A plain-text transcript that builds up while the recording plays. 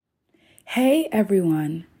Hey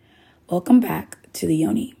everyone, welcome back to the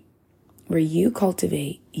Yoni, where you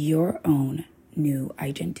cultivate your own new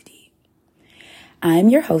identity. I'm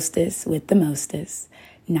your hostess with the mostest,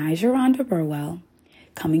 Nigeronda Burwell,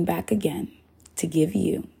 coming back again to give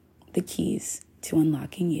you the keys to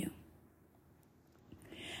unlocking you.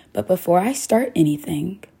 But before I start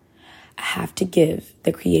anything, I have to give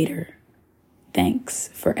the Creator thanks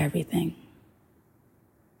for everything.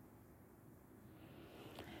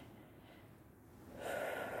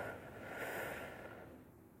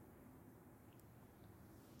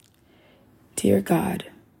 Dear God,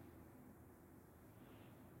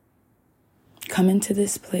 come into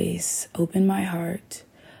this place, open my heart,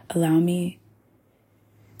 allow me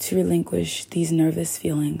to relinquish these nervous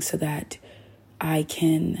feelings so that I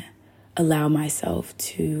can allow myself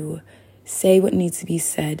to say what needs to be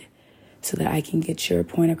said so that I can get your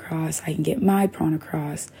point across, I can get my point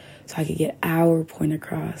across, so I can get our point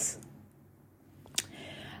across.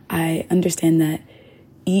 I understand that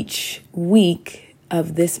each week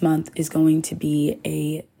of this month is going to be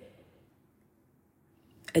a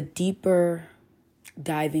deeper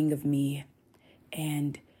diving of me,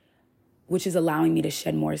 and which is allowing me to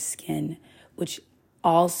shed more skin, which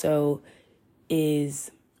also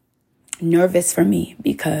is nervous for me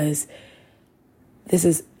because this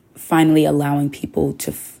is finally allowing people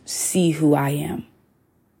to see who I am.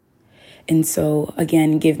 And so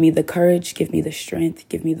again, give me the courage, give me the strength,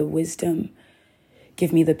 give me the wisdom,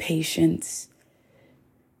 give me the patience,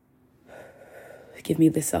 give me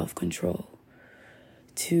the self-control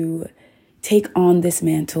to take on this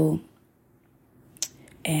mantle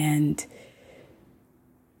and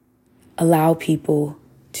allow people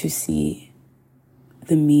to see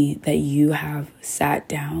the me that you have sat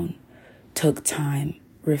down, took time,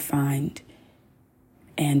 refined,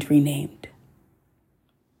 and renamed.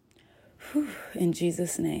 Whew. In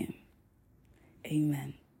Jesus' name,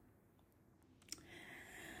 amen.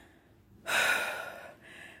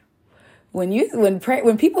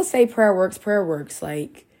 When people say prayer works.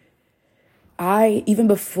 Like, even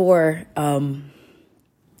before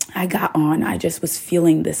I got on, I just was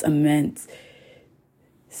feeling this immense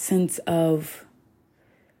sense of,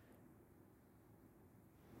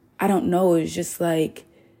 I don't know, it was just like,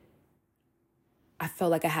 I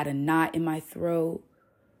felt like I had a knot in my throat.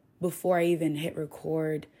 Before I even hit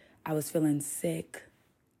record, I was feeling sick.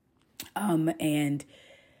 And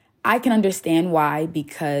I can understand why,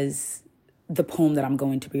 because the poem that I'm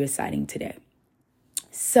going to be reciting today.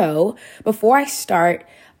 So before I start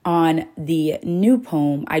on the new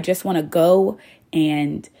poem, I just want to go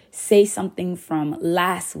and say something from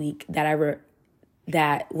last week that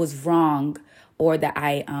that was wrong, or that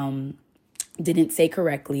I didn't say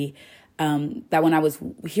correctly. That when I was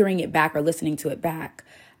hearing it back or listening to it back,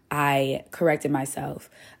 I corrected myself.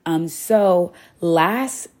 So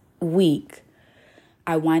last week,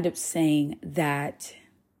 I wind up saying that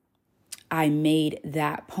I made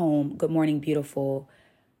that poem, Good Morning Beautiful,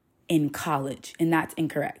 in college, and that's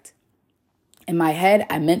incorrect. In my head,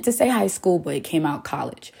 I meant to say high school, but it came out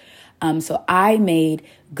college. So I made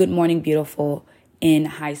Good Morning Beautiful in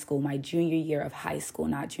high school, my junior year of high school,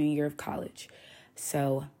 not junior year of college.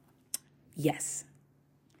 So yes.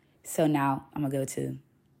 So now I'm gonna go to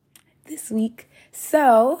this week.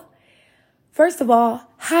 So first of all,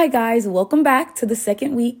 hi guys, welcome back to the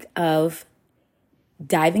second week of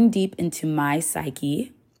diving deep into my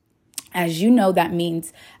psyche. As you know, that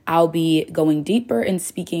means I'll be going deeper and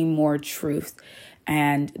speaking more truth.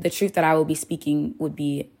 And the truth that I will be speaking would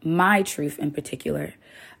be my truth in particular.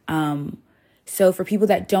 So for people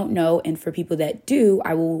that don't know, and for people that do,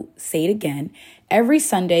 I will say it again. Every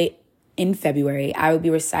Sunday in February, I will be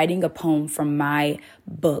reciting a poem from my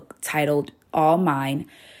book titled All Mine.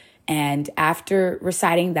 And after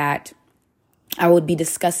reciting that, I would be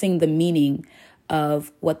discussing the meaning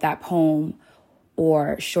of what that poem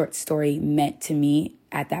or short story meant to me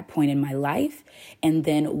at that point in my life, and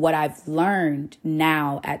then what I've learned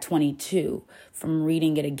now at 22 from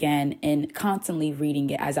reading it again and constantly reading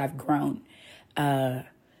it as I've grown.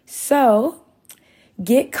 So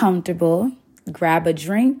get comfortable, grab a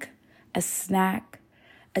drink, a snack,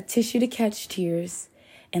 a tissue to catch tears,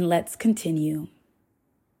 and let's continue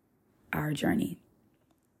our journey.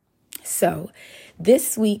 So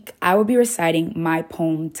this week, I will be reciting my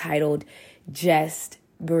poem titled Just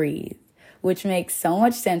Breathe, which makes so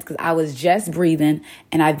much sense because I was just breathing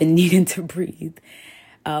and I've been needing to breathe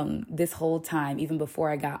this whole time. Even before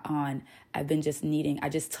I got on, I've been just needing, I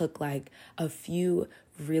just took like a few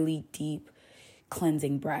really deep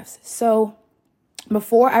cleansing breaths. So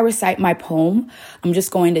before I recite my poem, I'm just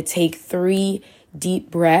going to take 3 deep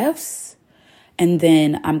breaths And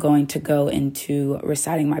then I'm going to go into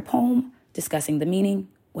reciting my poem, discussing the meaning,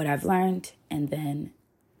 what I've learned, and then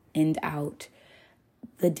end out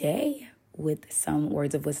the day with some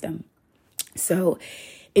words of wisdom. So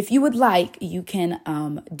if you would like, you can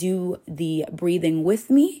do the breathing with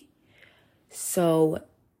me so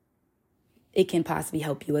it can possibly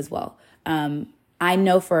help you as well. I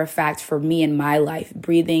know for a fact for me in my life,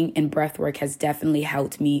 breathing and breath work has definitely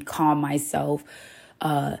helped me calm myself,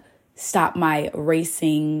 stop my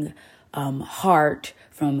racing heart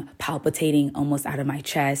from palpitating almost out of my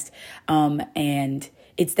chest. And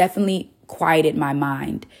it's definitely quieted my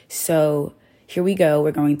mind. So here we go.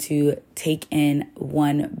 We're going to take in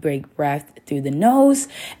one big breath through the nose,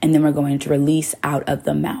 and then we're going to release out of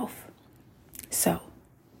the mouth. So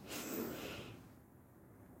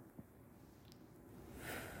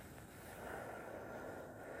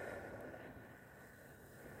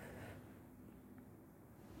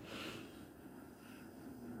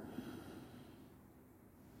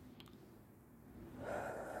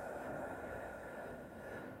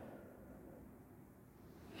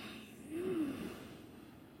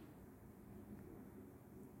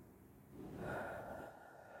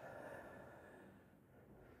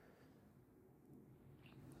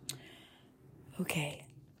okay.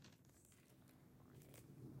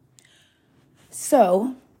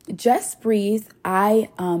 So, Just Breathe, I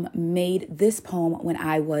made this poem when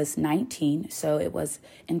I was 19. So it was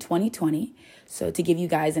in 2020. So to give you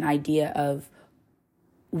guys an idea of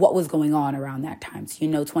what was going on around that time. So,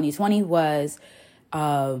 2020 was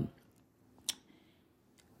COVID.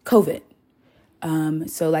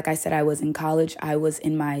 So like I said, I was in college. I was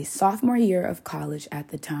in my sophomore year of college at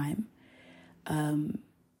the time.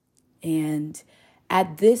 And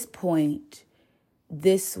at this point,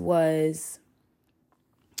 this was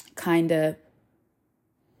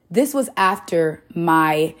after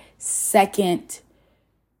my second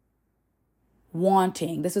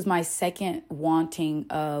wanting. This was my second wanting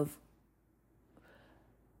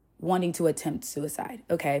to attempt suicide.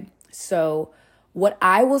 Okay. So what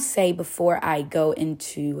I will say before I go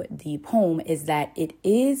into the poem is that it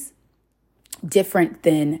is different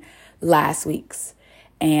than last week's.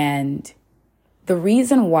 And the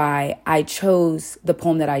reason why I chose the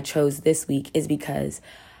poem that I chose this week is because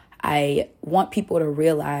I want people to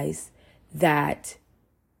realize that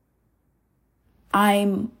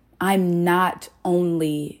I'm not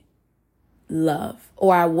only love,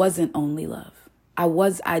 or I wasn't only love.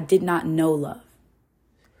 I did not know love.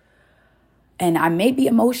 And I may be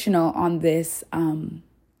emotional on this. I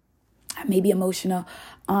may be emotional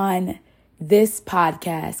on this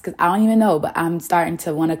podcast because I don't even know, but I'm starting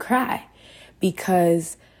to want to cry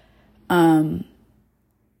because,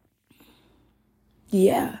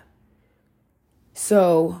 yeah.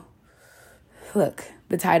 So, look,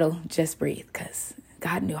 the title, Just Breathe, because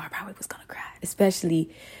God knew I probably was going to cry,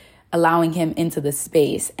 especially allowing him into the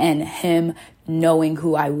space and him knowing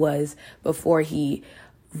who I was before he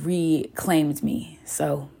reclaimed me.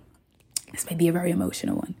 So this may be a very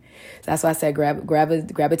emotional one. So that's why I said grab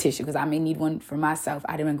a tissue, because I may need one for myself.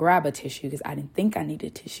 I didn't grab a tissue because I didn't think I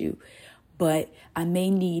needed tissue, but I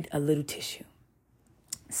may need a little tissue.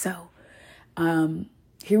 So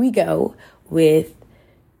here we go with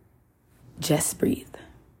Just Breathe.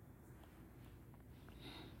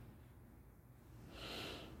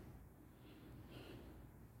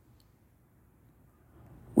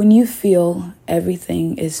 When you feel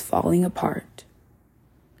everything is falling apart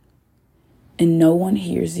and no one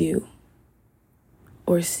hears you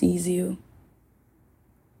or sees you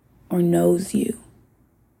or knows you,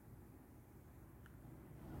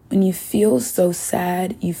 when you feel so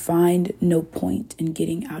sad you find no point in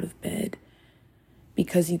getting out of bed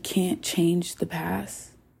because you can't change the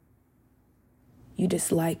past, you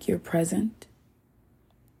dislike your present,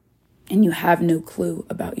 and you have no clue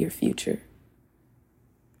about your future.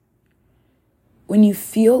 When you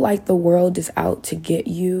feel like the world is out to get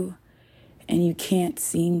you and you can't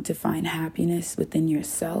seem to find happiness within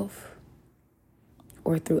yourself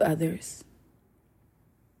or through others.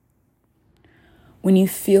 When you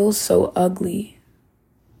feel so ugly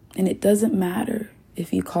and it doesn't matter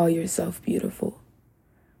if you call yourself beautiful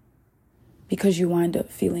because you wind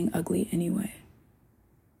up feeling ugly anyway.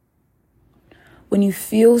 When you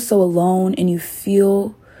feel so alone and you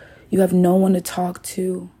feel you have no one to talk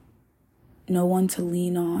to, no one to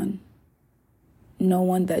lean on, no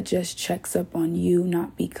one that just checks up on you,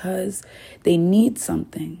 not because they need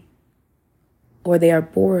something or they are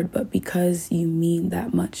bored, but because you mean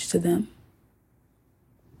that much to them.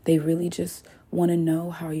 They really just want to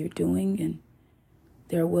know how you're doing and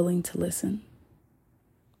they're willing to listen.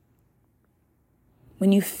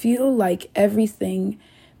 When you feel like everything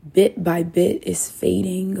bit by bit is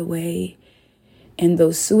fading away and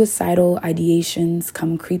those suicidal ideations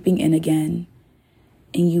come creeping in again,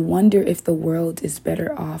 and you wonder if the world is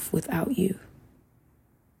better off without you.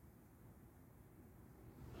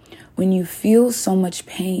 When you feel so much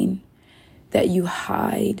pain that you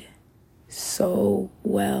hide so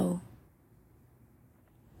well.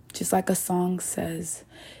 Just like a song says,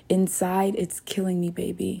 inside it's killing me,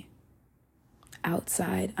 baby.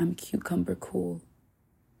 Outside I'm cucumber cool.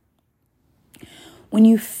 When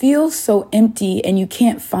you feel so empty and you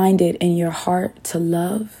can't find it in your heart to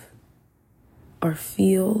love or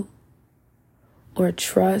feel or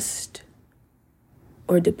trust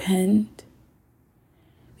or depend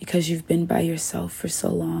because you've been by yourself for so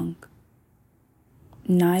long.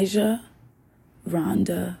 Nyjah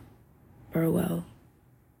Rhonda Burwell.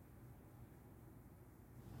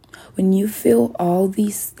 When you feel all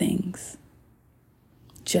these things,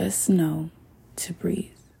 just know to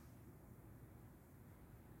breathe.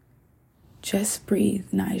 Just breathe,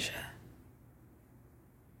 Nyjah.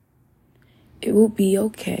 It will be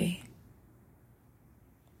okay.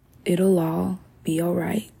 It'll all be all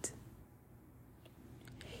right.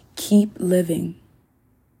 Keep living.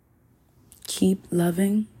 Keep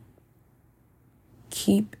loving.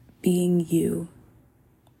 Keep being you.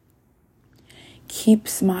 Keep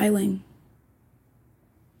smiling.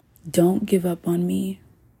 Don't give up on me.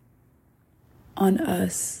 On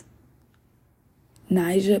us.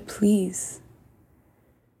 Nyjah, please.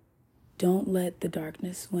 Don't let the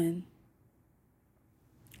darkness win.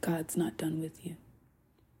 God's not done with you.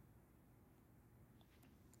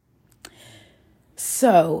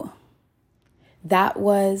 So, that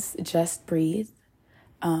was Just Breathe.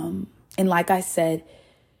 And like I said,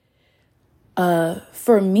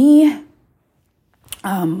 for me,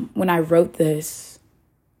 when I wrote this,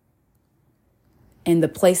 in the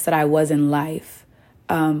place that I was in life,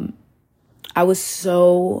 I was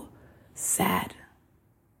so sad.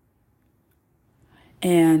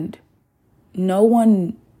 And no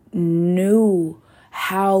one knew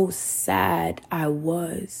how sad I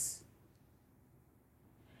was.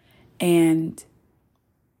 And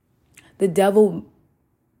the devil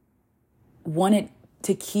wanted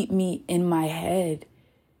to keep me in my head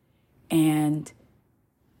and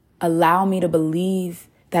allow me to believe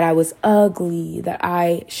that I was ugly, that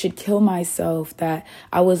I should kill myself, that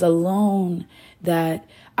I was alone, that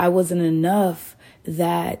I wasn't enough,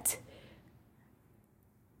 that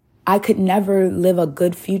I could never live a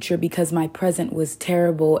good future because my present was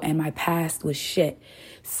terrible and my past was shit.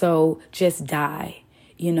 So just die,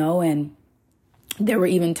 and there were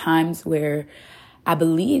even times where I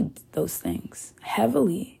believed those things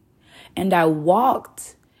heavily, and I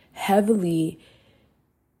walked heavily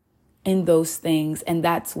in those things. And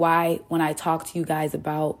that's why when I talk to you guys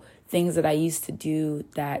about things that I used to do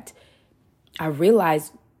that I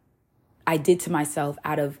realized I did to myself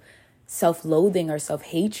out of self-loathing or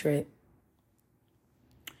self-hatred,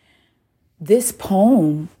 this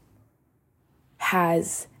poem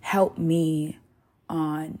has helped me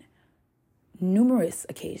on numerous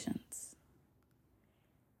occasions.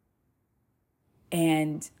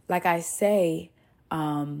 And like I say,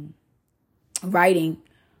 writing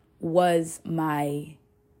was my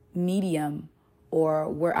medium or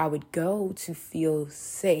where I would go to feel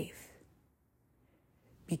safe.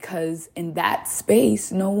 Because in that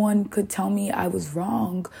space, no one could tell me I was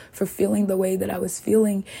wrong for feeling the way that I was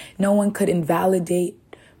feeling. No one could invalidate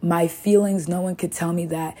my feelings. No one could tell me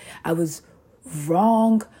that I was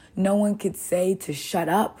wrong. No one could say to shut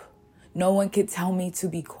up. No one could tell me to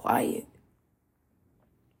be quiet.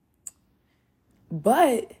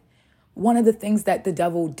 But one of the things that the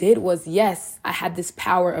devil did was, yes, I had this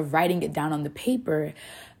power of writing it down on the paper,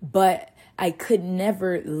 but I could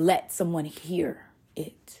never let someone hear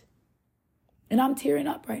it. And I'm tearing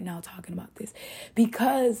up right now talking about this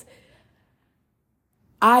because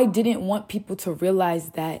I didn't want people to realize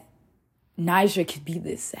that Nyjah could be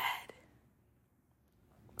this sad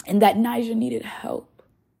and that Nyjah needed help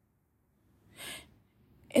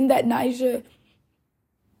and that Nyjah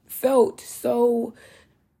felt so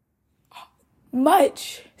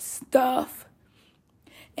much stuff,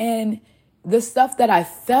 and the stuff that I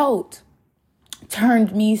felt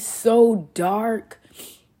turned me so dark.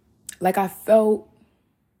 Like I felt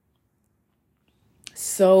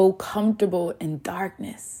so comfortable in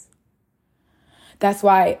darkness. That's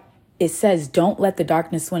why it says don't let the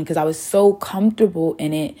darkness win, because I was so comfortable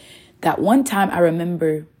in it that one time I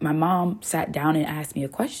remember my mom sat down and asked me a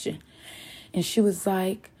question, and she was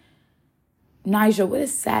like, Nyjah, what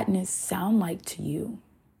does sadness sound like to you?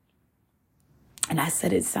 And I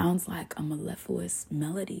said, it sounds like a mellifluous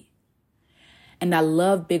melody. And I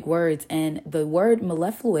love big words. And the word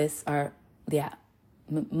mellifluous,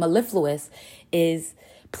 mellifluous is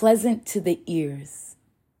pleasant to the ears.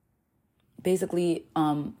 Basically,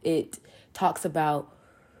 it talks about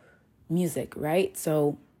music, right?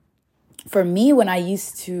 So for me, when I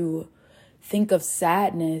used to think of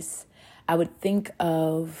sadness, I would think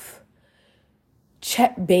of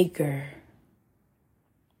Chet Baker.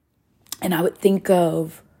 And I would think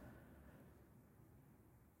of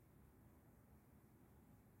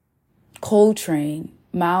Coltrane,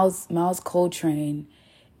 Miles Coltrane.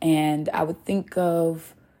 And I would think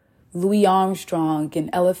of Louis Armstrong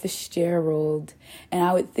and Ella Fitzgerald. And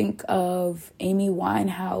I would think of Amy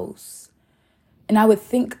Winehouse. And I would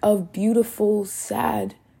think of beautiful,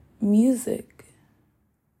 sad music.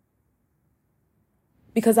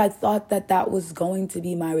 Because I thought that that was going to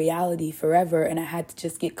be my reality forever. And I had to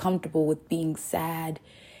just get comfortable with being sad.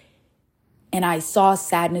 And I saw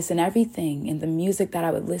sadness in everything, in the music that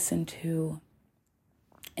I would listen to,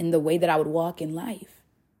 in the way that I would walk in life.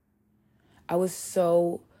 I was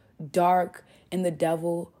so dark, and the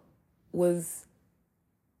devil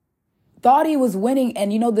thought he was winning.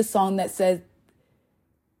 And you know the song that says,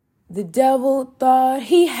 the devil thought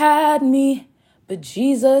he had me, but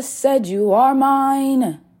Jesus said you are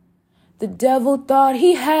mine. The devil thought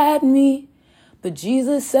he had me, but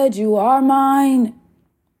Jesus said you are mine.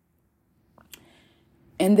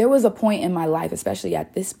 And there was a point in my life, especially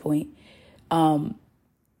at this point,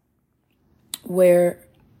 where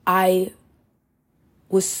I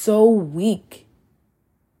was so weak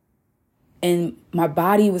and my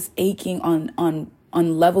body was aching on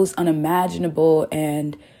levels unimaginable,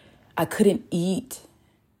 and I couldn't eat.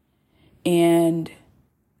 And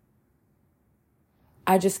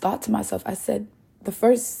I just thought to myself, I said, the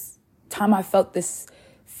first time I felt this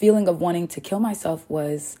feeling of wanting to kill myself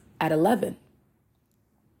was at 11.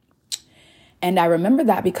 And I remember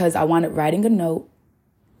that because I wound up writing a note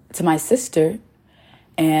to my sister,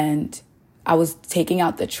 and I was taking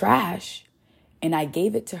out the trash, and I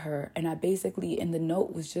gave it to her. And I basically, in the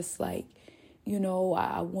note, was just like, you know,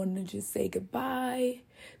 I wanted to just say goodbye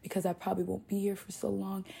because I probably won't be here for so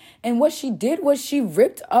long. And what she did was she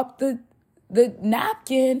ripped up the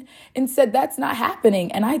napkin and said, that's not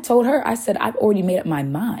happening. And I told her, I said, I've already made up my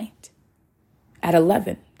mind at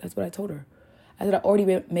 11. That's what I told her. I said, I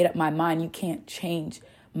already made up my mind. You can't change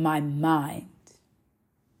my mind.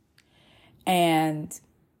 And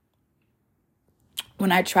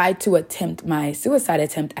when I tried to attempt my suicide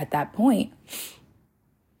attempt at that point,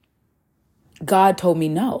 God told me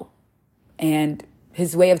no. And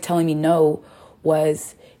his way of telling me no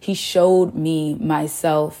was he showed me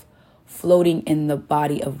myself floating in the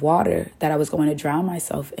body of water that I was going to drown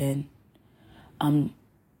myself in.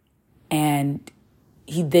 And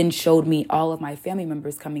he then showed me all of my family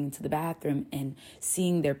members coming into the bathroom and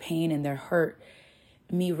seeing their pain and their hurt.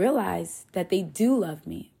 Me realize that they do love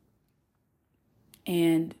me.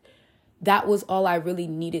 And that was all I really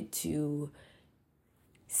needed to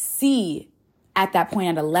see at that point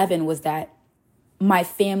at 11, was that my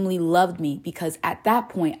family loved me, because at that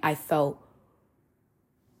point I felt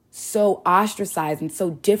so ostracized and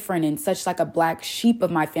so different and such like a black sheep of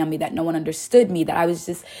my family, that no one understood me, that I was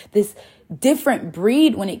just this different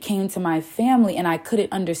breed when it came to my family, and I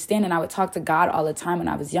couldn't understand. And I would talk to God all the time when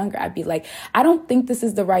I was younger. I'd be like, I don't think this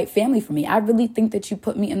is the right family for me. I really think that you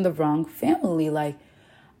put me in the wrong family. Like,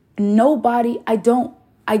 nobody,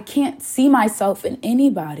 I can't see myself in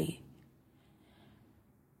anybody.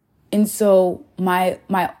 And so my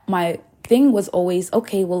thing was always,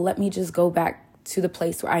 okay, well, let me just go back to the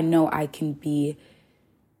place where I know I'll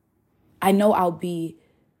be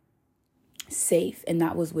safe. And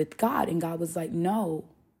that was with God. And God was like, no,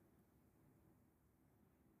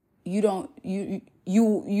 you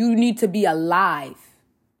need to be alive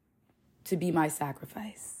to be my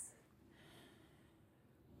sacrifice.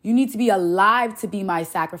 You need to be alive to be my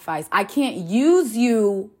sacrifice. I can't use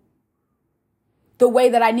you the way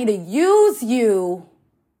that I need to use you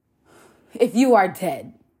if you are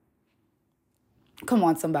dead. Come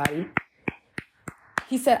on, somebody.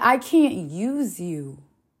 He said, I can't use you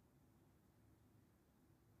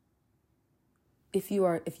if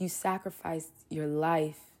you sacrificed your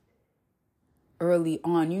life early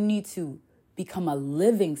on. You need to become a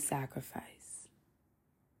living sacrifice.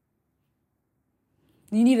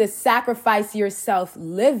 You need to sacrifice yourself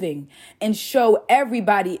living and show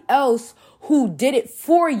everybody else who did it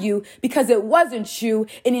for you, because it wasn't you,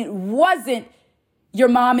 and it wasn't your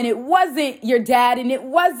mom, and it wasn't your dad, and it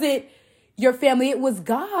wasn't your family. It was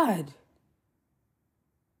God.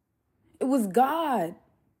 It was God.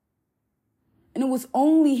 And it was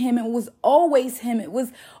only him. It was always him. It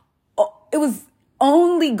was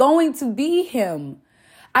only going to be him.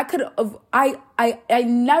 I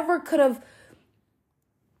never could have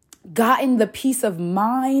gotten the peace of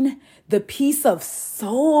mind, the peace of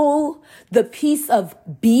soul, the peace of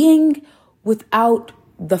being without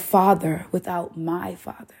the Father, without my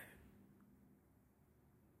Father,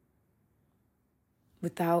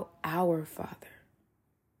 without our Father.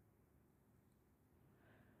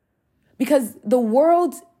 Because the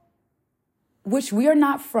world, which we are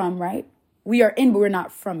not from, right? We are in, but we're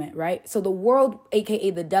not from it, right? So the world,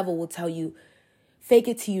 aka the devil, will tell you, fake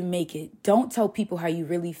it till you make it. Don't tell people how you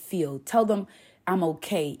really feel. Tell them I'm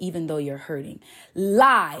okay, even though you're hurting.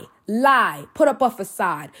 Lie, put up a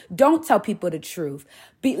facade. Don't tell people the truth.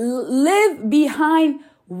 Live behind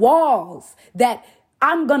walls that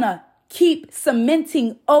I'm gonna keep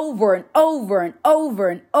cementing over and over and over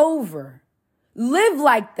and over. Live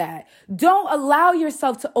like that. Don't allow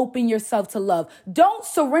yourself to open yourself to love. Don't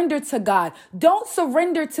surrender to God. Don't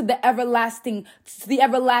surrender to the everlasting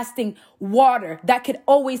water that could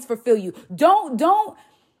always fulfill you. Don't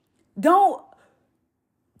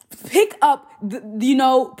pick up,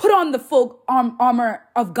 put on the full armor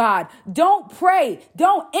of God. Don't pray.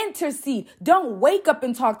 Don't intercede. Don't wake up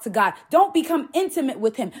and talk to God. Don't become intimate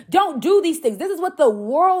with him. Don't do these things. This is what the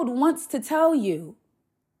world wants to tell you.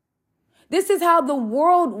 This is how the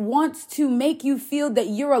world wants to make you feel that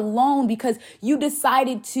you're alone because you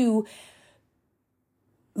decided to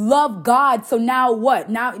love God. So now what?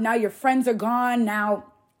 Now your friends are gone. Now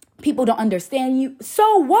people don't understand you.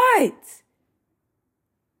 So what?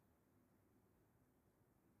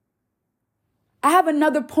 I have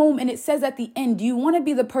another poem and it says at the end, do you want to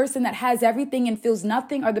be the person that has everything and feels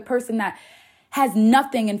nothing or the person that has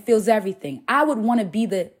nothing and feels everything? I would want to be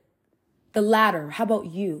the latter. How about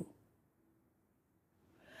you?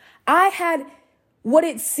 I had what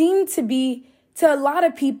it seemed to be to a lot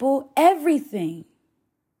of people, everything.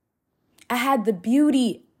 I had the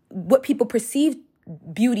beauty, what people perceived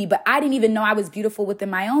beauty, but I didn't even know I was beautiful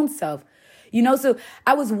within my own self. So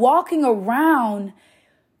I was walking around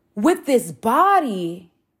with this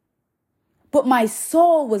body, but my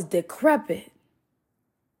soul was decrepit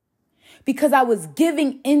because I was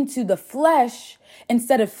giving into the flesh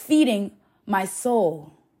instead of feeding my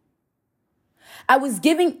soul. I was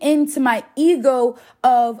giving into my ego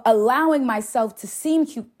of allowing myself to seem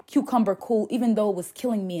cucumber cool, even though it was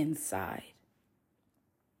killing me inside.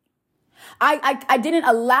 I didn't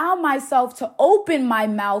allow myself to open my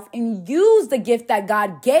mouth and use the gift that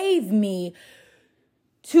God gave me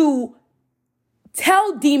to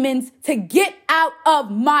tell demons to get out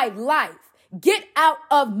of my life, get out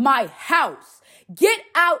of my house, get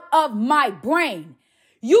out of my brain.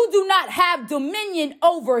 You do not have dominion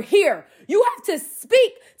over here. You have to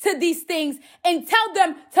speak to these things and tell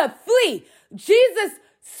them to flee. Jesus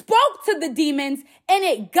spoke to the demons and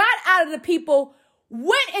it got out of the people,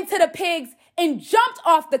 went into the pigs and jumped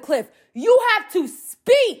off the cliff. You have to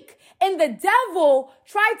speak. And the devil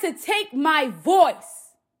tried to take my voice.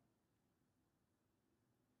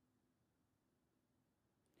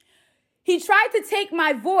 He tried to take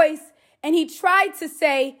my voice and he tried to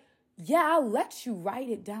say, yeah, I'll let you write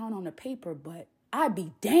it down on a paper, but I'd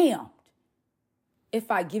be damned if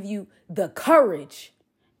I give you the courage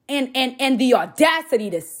and the audacity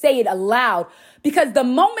to say it aloud. Because the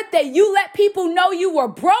moment that you let people know you were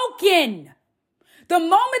broken, the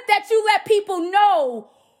moment that you let people know,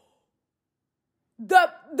 the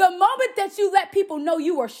moment that you let people know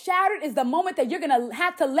you were shattered is the moment that you're going to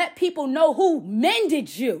have to let people know who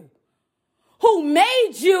mended you, who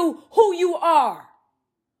made you who you are.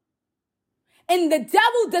 And the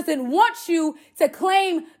devil doesn't want you to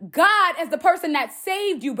claim God as the person that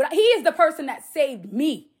saved you, but he is the person that saved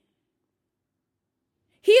me.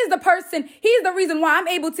 He is the reason why I'm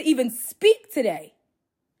able to even speak today.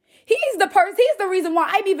 He's the reason why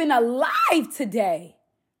I'm even alive today.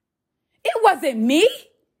 It wasn't me.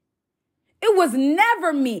 It was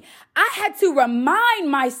never me. I had to remind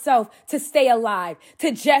myself to stay alive,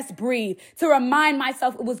 to just breathe, to remind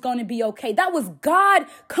myself it was going to be okay. That was God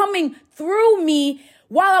coming through me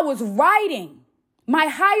while I was writing. My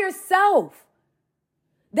higher self.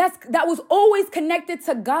 That was always connected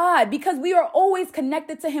to God because we are always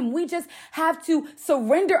connected to him. We just have to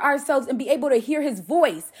surrender ourselves and be able to hear his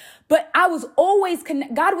voice. But I was always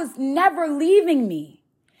God was never leaving me.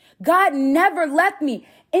 God never left me.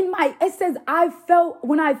 It says,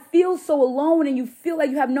 when I feel so alone and you feel like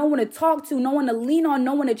you have no one to talk to, no one to lean on,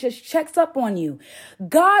 no one that just checks up on you.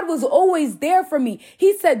 God was always there for me.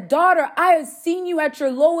 He said, daughter, I have seen you at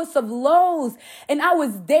your lowest of lows, and I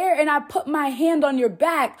was there, and I put my hand on your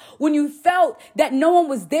back when you felt that no one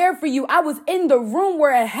was there for you. I was in the room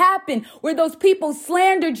where it happened, where those people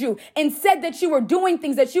slandered you and said that you were doing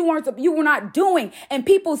things that you were not doing. And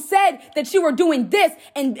people said that you were doing this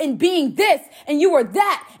and being this, and you were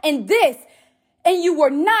that and this, and you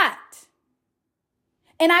were not.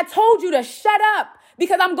 And I told you to shut up,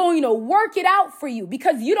 because I'm going to work it out for you,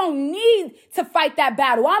 because you don't need to fight that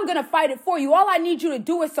battle. I'm going to fight it for you. All I need you to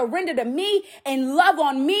do is surrender to me and love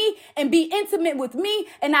on me and be intimate with me,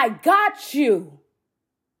 and I got you.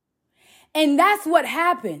 And that's what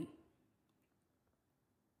happened.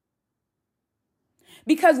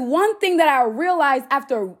 Because one thing that I realized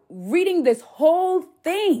after reading this whole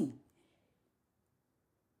thing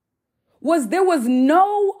was there was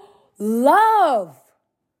no love.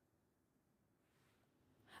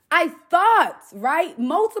 I thought, right,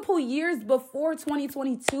 multiple years before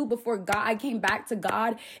 2022, before I came back to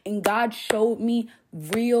God, and God showed me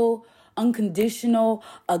real, unconditional,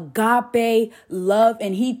 agape love,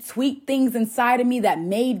 and he tweaked things inside of me that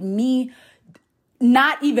made me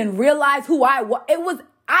not even realize who I was.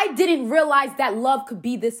 I didn't realize that love could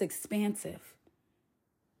be this expansive.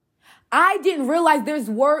 I didn't realize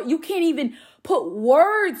you can't even put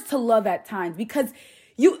words to love at times, because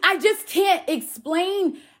I just can't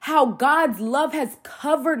explain how God's love has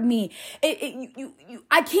covered me.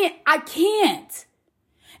 I can't.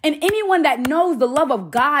 And anyone that knows the love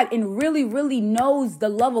of God and really, really knows the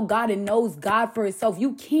love of God and knows God for himself,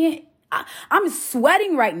 you can't. I'm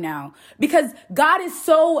sweating right now because God is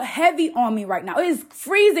so heavy on me right now. It is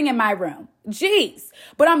freezing in my room. Jeez.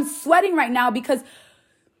 But I'm sweating right now because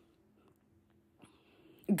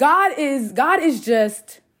God is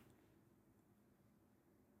just,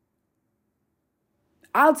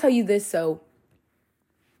 I'll tell you this. So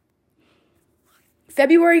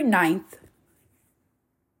February 9th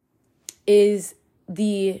is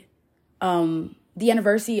the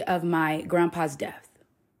anniversary of my grandpa's death.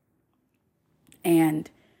 And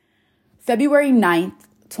February 9th,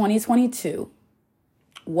 2022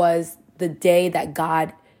 was the day that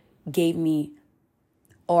God gave me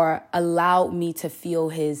or allowed me to feel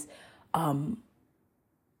his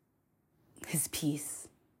peace.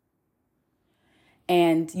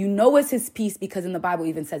 And you know it's his peace because in the Bible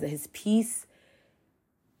even says that his peace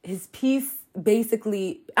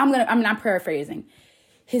basically, I'm paraphrasing.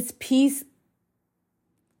 His peace,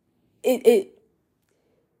 you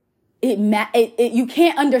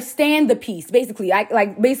can't understand the peace. Basically,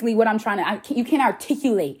 basically what I'm you can't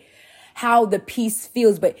articulate how the peace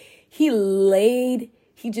feels, but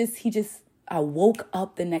I woke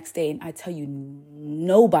up the next day and I tell you,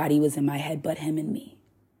 nobody was in my head but him and me.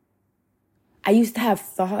 I used to have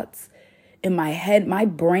thoughts in my head. My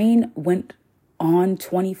brain went on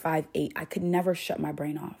 25/8. I could never shut my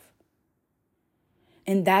brain off.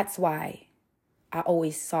 And that's why I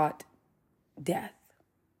always sought death.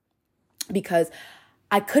 Because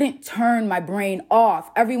I couldn't turn my brain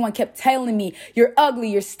off. Everyone kept telling me, you're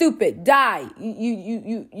ugly, you're stupid, die.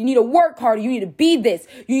 You need to work harder. You need to be this.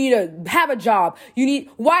 You need to have a job.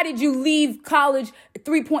 Why did you leave college at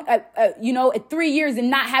 3 years and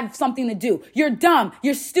not have something to do? You're dumb.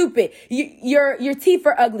 You're stupid. Your teeth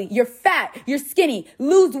are ugly. You're fat. You're skinny.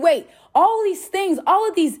 Lose weight. All these things, all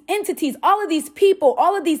of these entities, all of these people,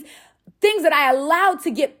 all of these things that I allowed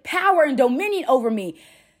to get power and dominion over me.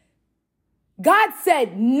 God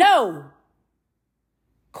said no,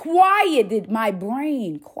 quieted my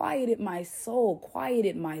brain, quieted my soul,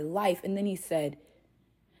 quieted my life. And then he said,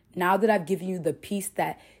 now that I've given you the peace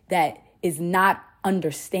that is not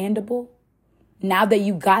understandable, now that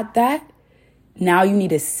you got that, now you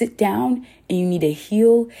need to sit down and you need to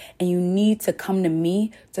heal and you need to come to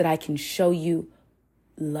me so that I can show you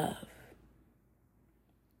love.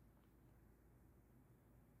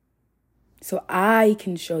 So I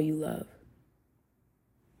can show you love.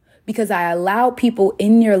 Because I allow people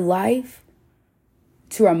in your life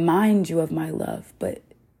to remind you of my love, but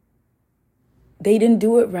they didn't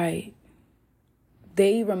do it right.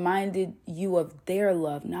 They reminded you of their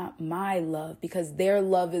love, not my love, because their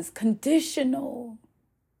love is conditional.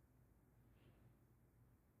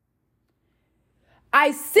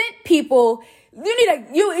 I sent people, you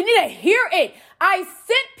need to hear it. I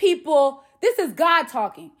sent people, this is God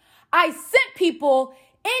talking. I sent people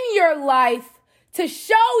in your life to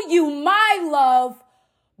show you my love,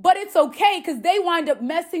 but it's okay because they wind up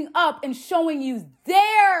messing up and showing you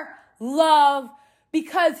their love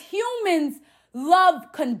because humans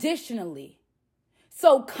love conditionally.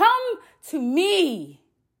 So come to me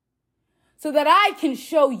so that I can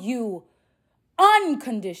show you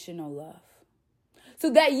unconditional love. So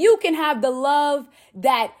that you can have the love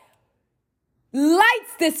that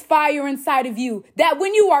lights this fire inside of you. That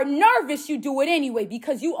when you are nervous, you do it anyway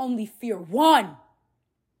because you only fear one.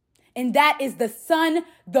 And that is the Son,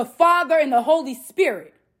 the Father, and the Holy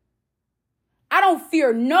Spirit. I don't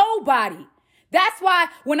fear nobody. That's why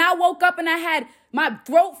when I woke up and my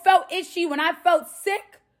throat felt itchy, when I felt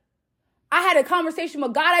sick, I had a conversation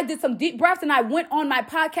with God. I did some deep breaths and I went on my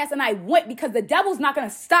podcast and I went because the devil's not going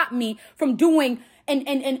to stop me from doing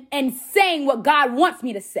and saying what God wants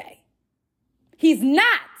me to say. He's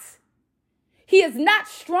not. He is not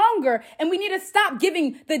stronger, and we need to stop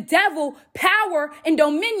giving the devil power and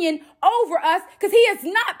dominion over us because he is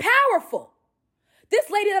not powerful. This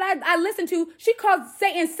lady that I listened to, she called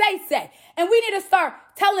Satan say. And we need to start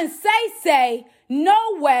telling say, no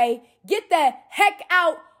way, get the heck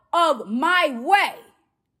out of my way.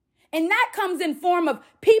 And that comes in form of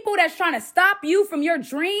people that's trying to stop you from your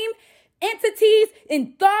dream, entities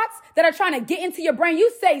and thoughts that are trying to get into your brain. You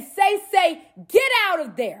say, get out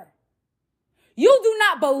of there. You do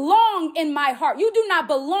not belong in my heart. You do not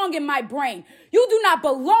belong in my brain. You do not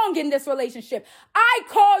belong in this relationship. I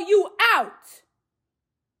call you out.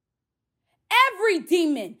 Every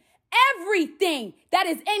demon, everything that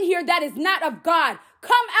is in here that is not of God,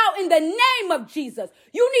 come out in the name of Jesus.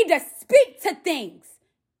 You need to speak to things.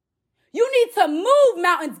 You need to move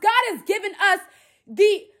mountains. God has given us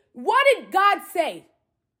what did God say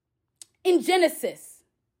in Genesis?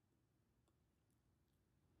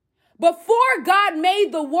 Before God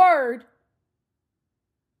made the word,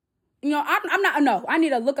 I need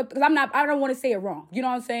to look up because I don't want to say it wrong. You know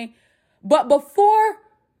what I'm saying? But before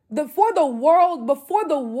the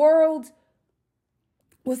world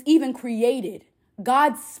was even created,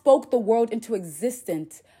 God spoke the world into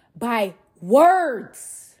existence by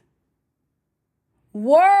words.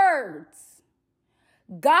 Words.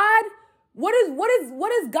 God, what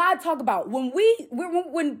does God talk about? When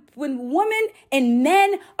women and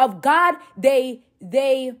men of God, they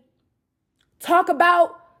talk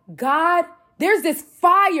about God, there's this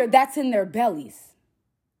fire that's in their bellies,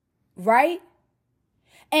 right?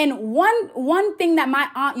 And one thing that my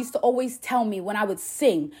aunt used to always tell me when I would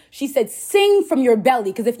sing, she said, sing from your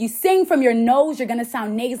belly, because if you sing from your nose, you're going to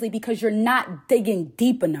sound nasally because you're not digging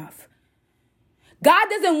deep enough. God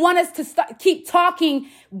doesn't want us to keep talking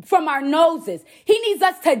from our noses. He needs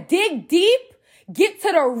us to dig deep, get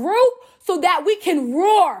to the root so that we can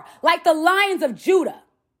roar like the lions of Judah.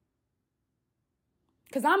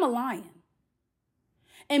 Because I'm a lion.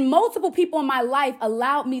 And multiple people in my life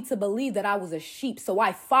allowed me to believe that I was a sheep. So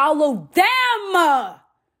I followed them. I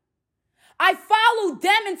followed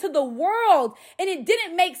them into the world and it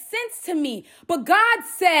didn't make sense to me. But God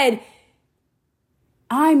said,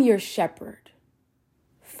 I'm your shepherd.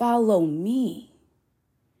 Follow me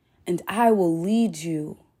and I will lead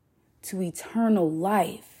you to eternal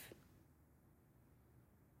life.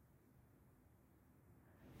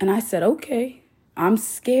 And I said, okay, I'm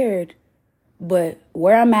scared. But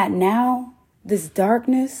where I'm at now, this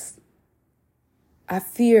darkness, I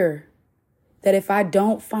fear that if I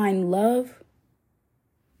don't find love,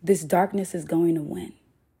 this darkness is going to win.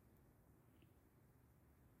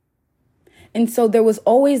 And so there was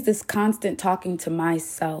always this constant talking to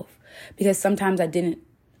myself because sometimes I didn't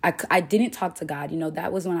talk to God. You know,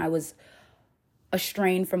 that was when I was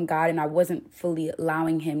estranged from God and I wasn't fully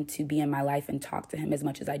allowing him to be in my life and talk to him as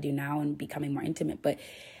much as I do now and becoming more intimate. But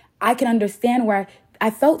I can understand where I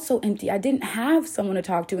felt so empty. I didn't have someone to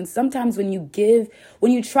talk to. And sometimes when you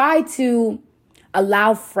try to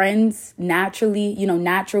allow friends naturally,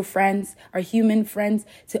 natural friends or human friends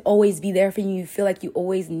to always be there for you, you feel like you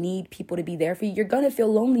always need people to be there for you, you're going to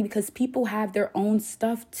feel lonely because people have their own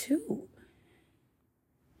stuff too.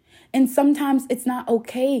 And sometimes it's not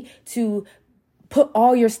okay to put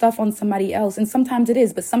all your stuff on somebody else. And sometimes it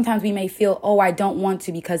is, but sometimes we may feel, I don't want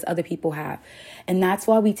to because other people have. And that's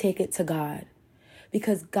why we take it to God.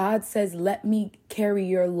 Because God says, let me carry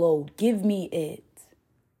your load. Give me it.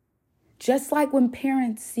 Just like when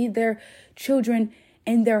parents see their children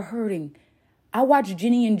and they're hurting. I watched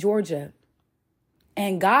Ginny in Georgia.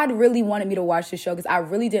 And God really wanted me to watch the show because I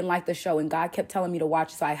really didn't like the show. And God kept telling me to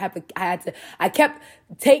watch it. So I kept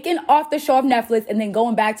taking off the show of Netflix and then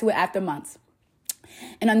going back to it after months.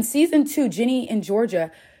 And on season 2, Ginny in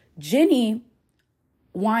Georgia, Georgia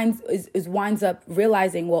winds up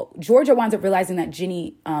realizing that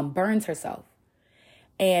Ginny burns herself.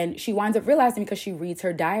 And she winds up realizing because she reads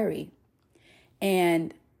her diary.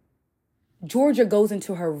 And Georgia goes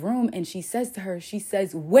into her room and she says to her, she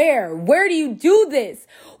says, where do you do this?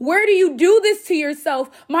 Where do you do this to yourself?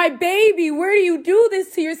 My baby, where do you do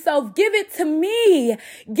this to yourself? Give it to me.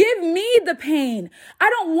 Give me the pain. I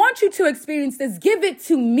don't want you to experience this. Give it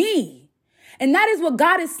to me. And that is what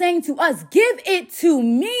God is saying to us. Give it to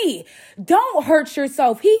me. Don't hurt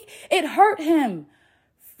yourself. It hurt him.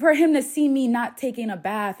 For him to see me not taking a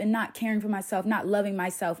bath and not caring for myself, not loving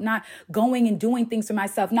myself, not going and doing things for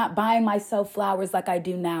myself, not buying myself flowers like I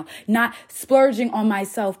do now, not splurging on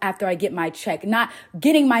myself after I get my check, not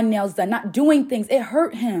getting my nails done, not doing things. It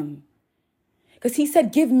hurt him because he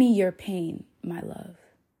said, give me your pain, my love,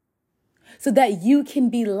 so that you can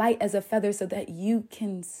be light as a feather, so that you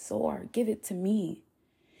can soar. Give it to me.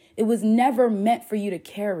 It was never meant for you to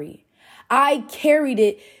carry. I carried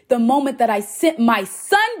it the moment that I sent my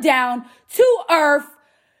son down to earth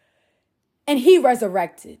and he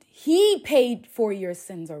resurrected. He paid for your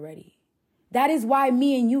sins already. That is why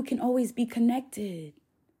me and you can always be connected,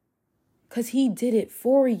 because he did it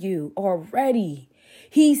for you already.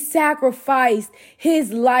 He sacrificed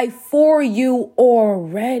his life for you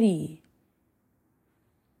already.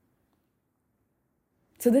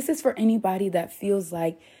 So this is for anybody that feels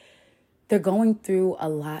like they're going through a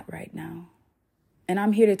lot right now. And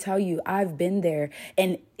I'm here to tell you, I've been there.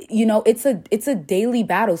 And, it's a daily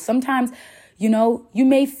battle. Sometimes, you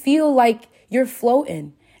may feel like you're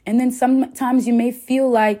floating. And then sometimes you may feel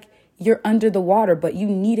like you're under the water, but you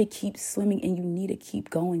need to keep swimming and you need to keep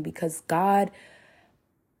going, because God,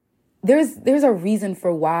 there's a reason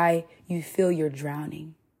for why you feel you're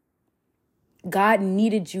drowning. God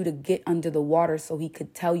needed you to get under the water so he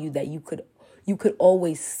could tell you that you could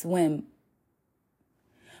always swim.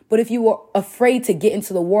 But if you were afraid to get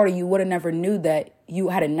into the water, you would have never knew that you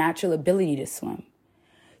had a natural ability to swim.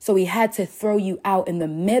 So he had to throw you out in the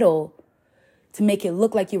middle to make it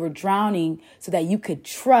look like you were drowning, so that you could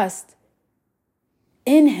trust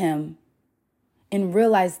in him and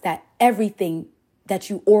realize that everything that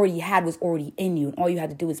you already had was already in you. And all you had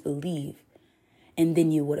to do is believe. And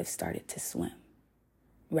then you would have started to swim,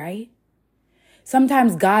 right?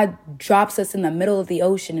 Sometimes God drops us in the middle of the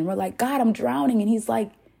ocean and we're like, God, I'm drowning. And he's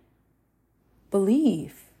like,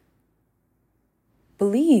 believe.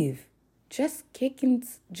 Just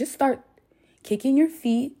start kicking your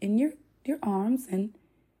feet and your arms and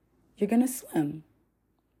you're going to swim.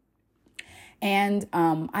 And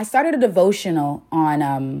I started a devotional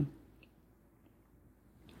on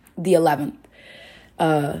the 11th.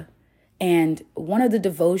 And one of the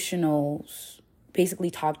devotionals basically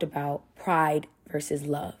talked about pride versus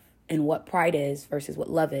love, and what pride is versus what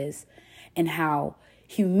love is, and how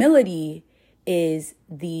humility is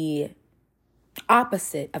the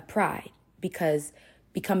opposite of pride, because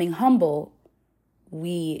becoming humble,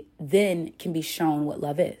 we then can be shown what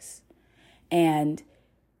love is. And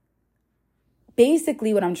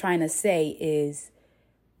basically what I'm trying to say is,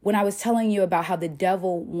 when I was telling you about how the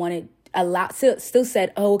devil still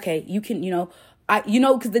said, oh, okay, you can,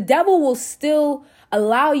 because the devil will still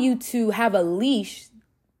allow you to have a leash,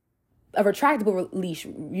 a retractable leash,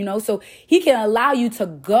 so he can allow you to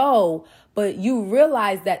go, but you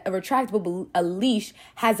realize that a retractable leash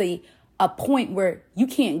has a point where you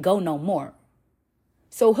can't go no more.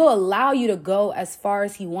 So he'll allow you to go as far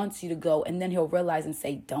as he wants you to go, and then he'll realize and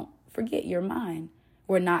say, don't forget, you're mine.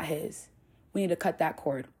 We're not his. We need to cut that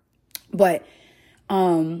cord. But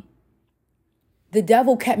the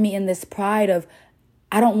devil kept me in this pride of,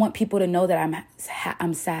 I don't want people to know that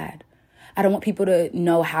I'm sad. I don't want people to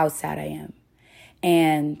know how sad I am.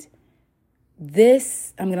 And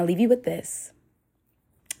this, I'm going to leave you with this.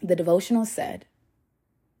 The devotional said,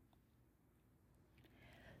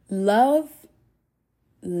 love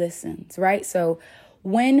listens, right? So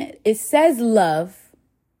when it says love,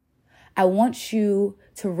 I want you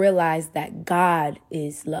to realize that God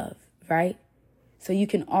is love, right? So you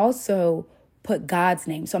can also put God's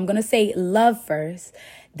name. So I'm going to say love first,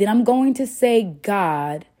 then I'm going to say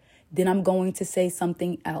God, then I'm going to say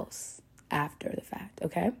something else after the fact,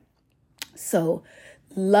 okay? So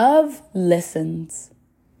love listens,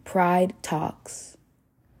 pride talks.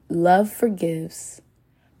 Love forgives,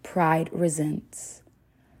 pride resents.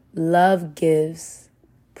 Love gives,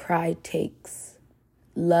 pride takes.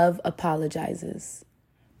 Love apologizes,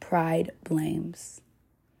 pride blames.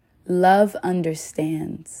 Love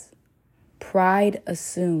understands, pride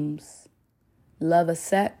assumes. Love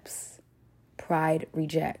accepts, pride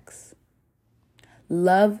rejects.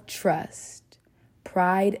 Love trusts,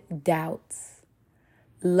 pride doubts.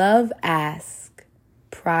 Love asks,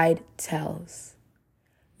 pride tells.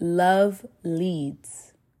 Love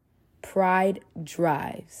leads, pride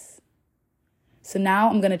drives. So now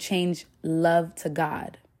I'm going to change love to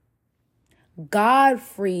God. God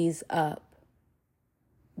frees up.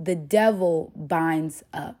 The devil binds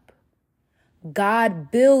up.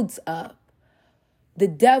 God builds up. The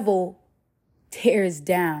devil tears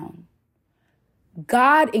down.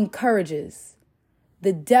 God encourages.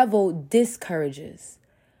 The devil discourages.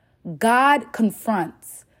 God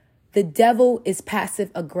confronts. The devil is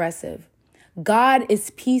passive aggressive. God is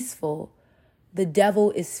peaceful. The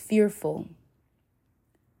devil is fearful.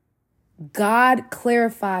 God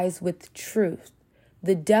clarifies with truth.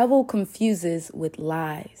 The devil confuses with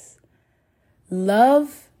lies.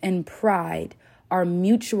 Love and pride are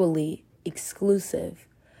mutually exclusive.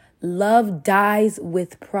 Love dies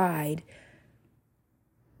with pride,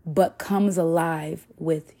 but comes alive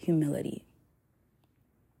with humility.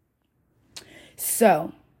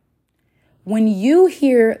 So, when you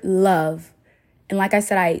hear love, and like I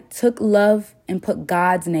said, I took love and put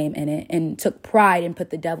God's name in it, and took pride and put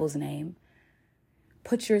the devil's name,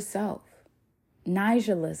 put yourself.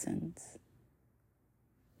 Nija listens,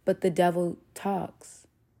 but the devil talks.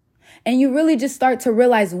 And you really just start to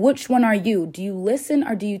realize, which one are you? Do you listen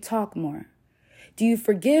or do you talk more? Do you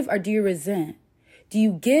forgive or do you resent? Do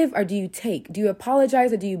you give or do you take? Do you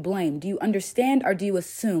apologize or do you blame? Do you understand or do you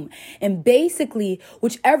assume? And basically,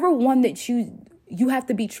 whichever one that you have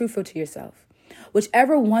to be truthful to yourself.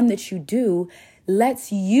 Whichever one that you do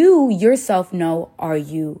lets you yourself know, are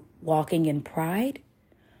you walking in pride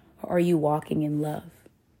or are you walking in love?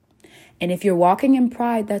 And if you're walking in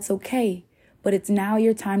pride, that's okay. But it's now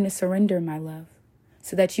your time to surrender, my love,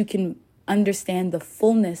 so that you can understand the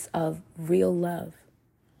fullness of real love.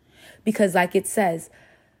 Because like it says,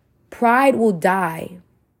 pride will die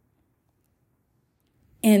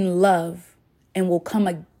in love and will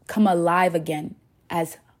come alive again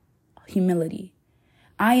as humility.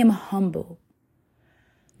 I am humble.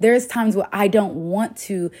 There's times where I don't want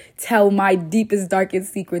to tell my deepest,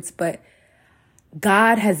 darkest secrets, but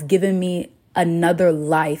God has given me another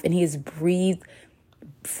life and he has breathed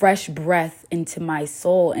fresh breath into my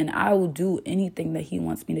soul, and I will do anything that he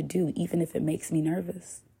wants me to do, even if it makes me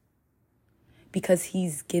nervous, because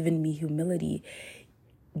he's given me humility.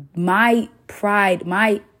 My pride,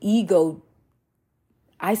 my ego,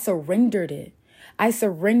 I surrendered it. I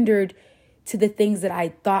surrendered to the things that I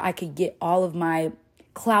thought I could get all of my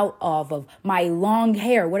clout off of. My long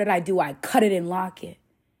hair, what did I do? I cut it and lock it.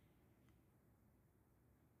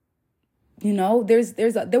 You know, there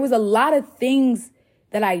was a lot of things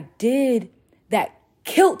that I did that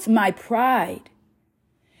killed my pride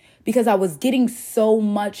because I was getting so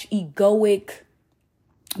much egoic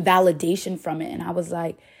validation from it. And I was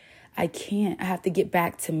like, I can't. I have to get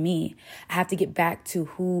back to me. I have to get back to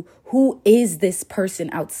who is this person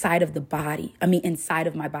outside of the body? I mean, inside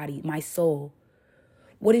of my body, my soul.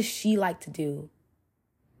 What does she like to do?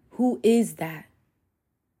 Who is that?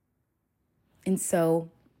 And so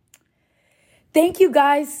thank you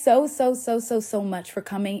guys so much for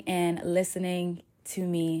coming and listening to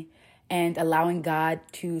me and allowing God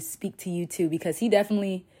to speak to you too, because he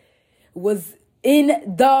definitely was in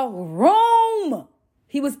the room.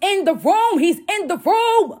 He was in the room. He's in the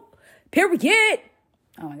room. Period.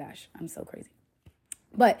 Oh my gosh, I'm so crazy.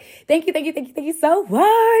 But thank you so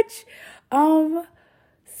much.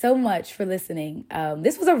 So much for listening.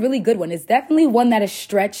 This was a really good one. It's definitely one that has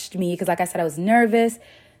stretched me because, like I said, I was nervous.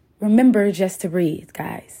 Remember just to breathe,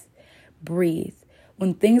 guys. Breathe.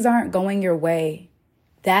 When things aren't going your way,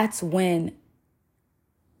 that's when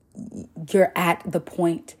you're at the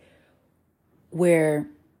point where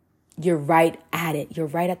you're right at it. You're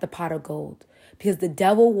right at the pot of gold. Because the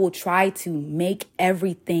devil will try to make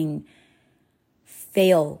everything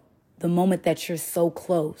fail the moment that you're so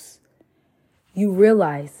close. You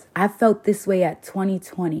realize I felt this way at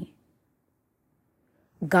 2020.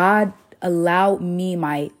 God allowed me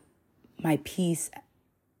my peace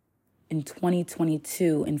in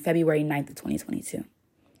 2022, in February 9th of 2022.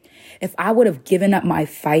 If I would have given up my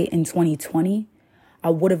fight in 2020, I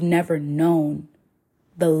would have never known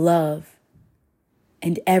the love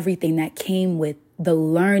and everything that came with the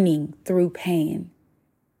learning through pain.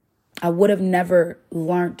 I would have never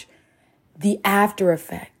learned the after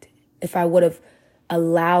effect if I would have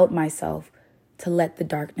allowed myself to let the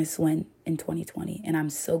darkness win in 2020. And I'm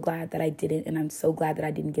so glad that I didn't. And I'm so glad that I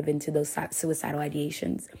didn't give into those suicidal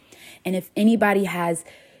ideations. And if anybody has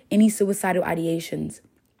any suicidal ideations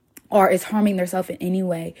or is harming themselves in any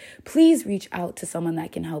way, please reach out to someone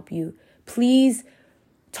that can help you. Please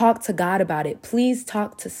talk to God about it. Please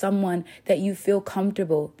talk to someone that you feel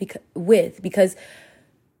comfortable with, because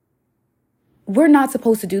we're not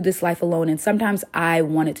supposed to do this life alone. And sometimes I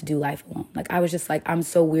wanted to do life alone. Like, I was just like, I'm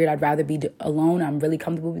so weird. I'd rather be alone. I'm really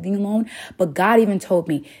comfortable with being alone. But God even told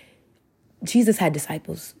me, Jesus had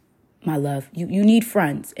disciples, my love. You need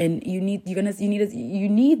friends, and you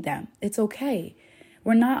need them. It's okay.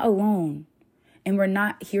 We're not alone, and we're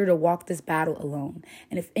not here to walk this battle alone.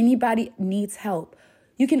 And if anybody needs help,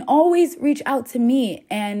 you can always reach out to me.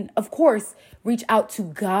 And of course, reach out to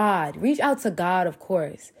God. Reach out to God, of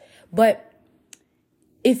course. But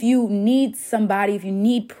if you need somebody, if you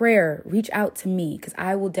need prayer, reach out to me, because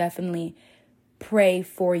I will definitely pray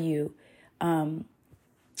for you.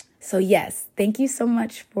 So yes, thank you so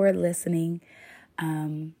much for listening.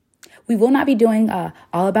 We will not be doing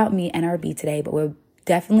All About Me NRB today, but we'll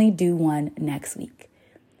definitely do one next week.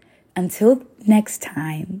 Until next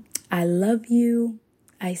time, I love you.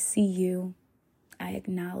 I see you. I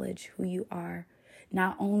acknowledge who you are,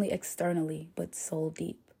 not only externally, but soul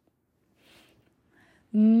deep.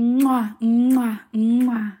 Mwah, mwah,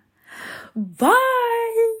 mwah. Bye.